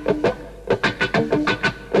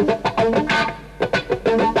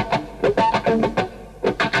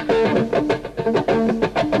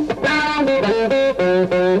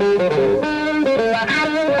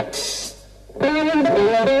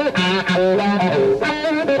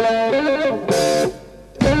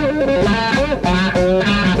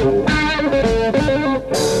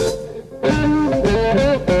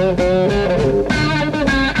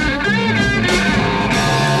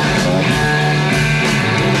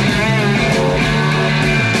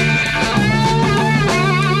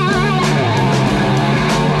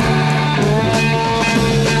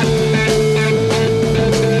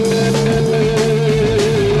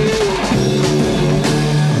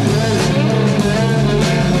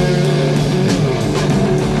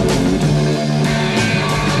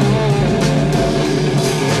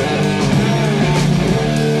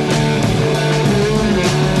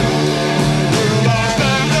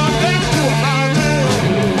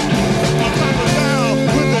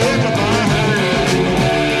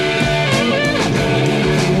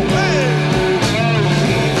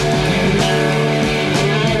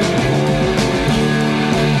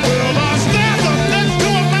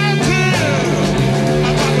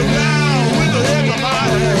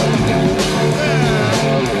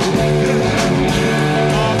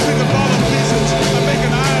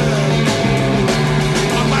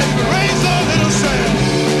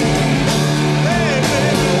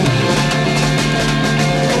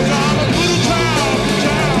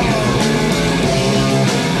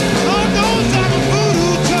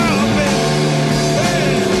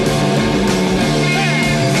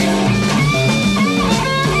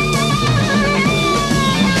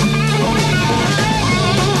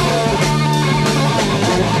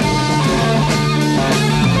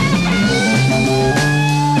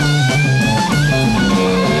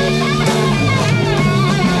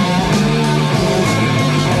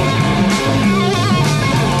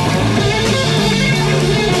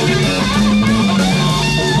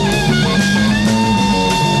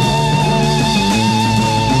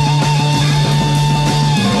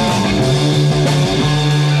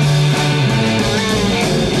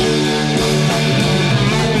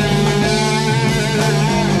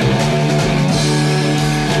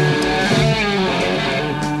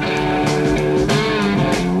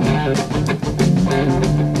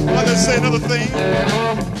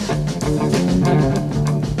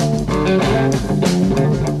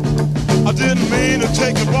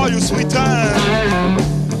 you sweet time.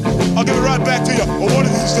 I'll give it right back to you one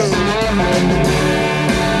of these days.